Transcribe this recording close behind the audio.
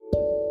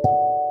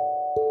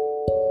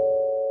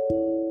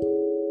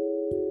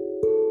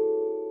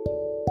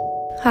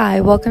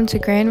Hi, welcome to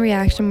Grand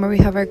Reaction, where we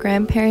have our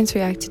grandparents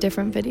react to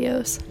different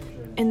videos.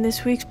 In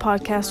this week's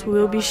podcast, we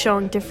will be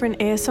showing different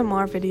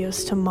ASMR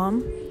videos to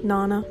Mom,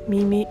 Nana,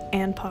 Mimi,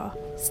 and Pa.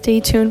 Stay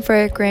tuned for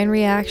a grand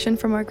reaction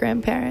from our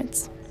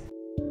grandparents.